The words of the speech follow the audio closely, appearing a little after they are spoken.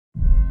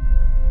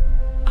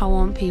I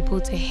want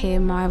people to hear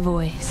my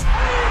voice.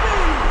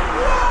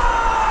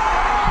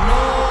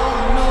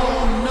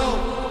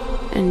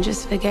 And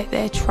just forget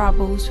their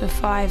troubles for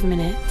 5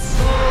 minutes.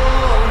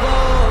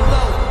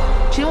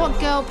 Do you know what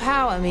girl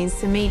power means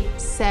to me?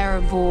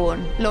 Sarah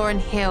Vaughan, Lauryn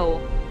Hill.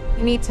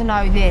 You need to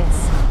know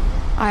this.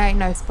 I ain't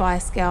no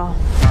Spice Girl.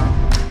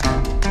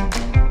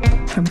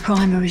 From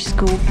primary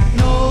school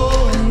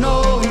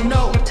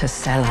to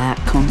sell-out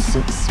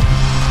concerts.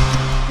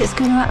 It's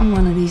going to happen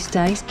one of these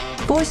days.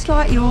 Voice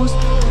like yours,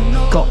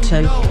 got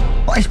to.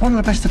 Well, it's one of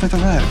the best I've ever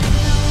heard.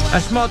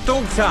 That's my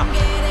daughter.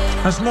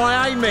 That's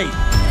my Amy.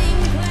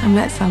 I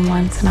met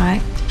someone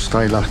tonight.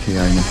 Stay lucky,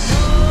 Amy.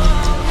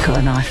 Got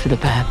an eye for the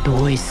bad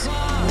boys.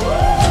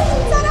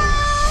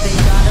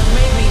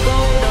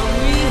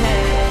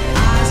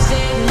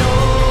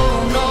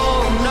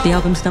 The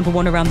album's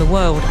 #1 around the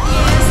world.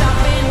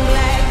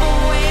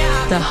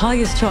 The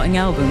highest charting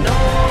album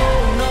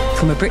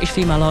from a British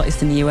female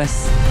artist in the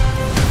US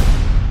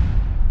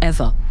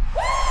ever.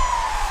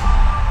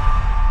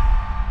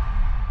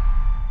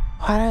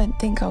 I don't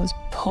think I was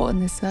put on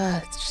this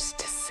earth just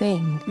to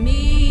sing.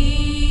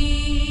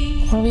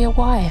 I want to be a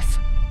wife.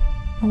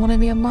 I want to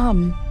be a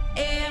mum.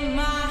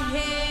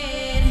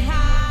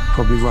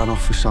 Probably run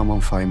off with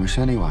someone famous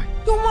anyway.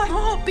 You're my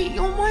heartbeat,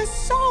 you're my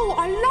soul.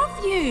 I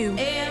love you.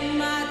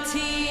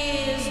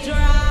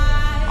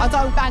 I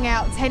don't bang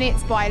out 10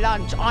 hits by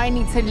lunch. I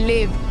need to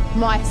live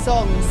my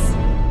songs.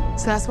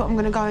 So that's what I'm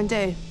going to go and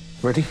do.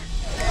 Ready?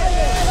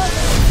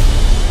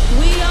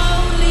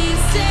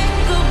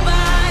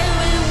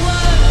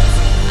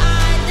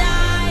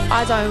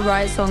 I don't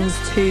write songs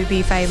to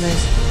be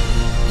famous.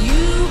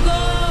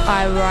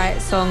 I write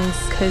songs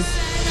because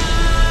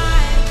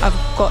I've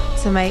got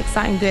to make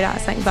something good out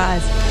of something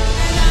bad.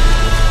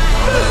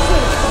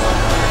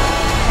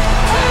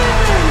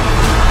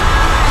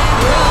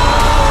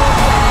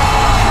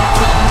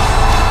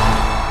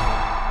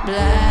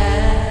 Black.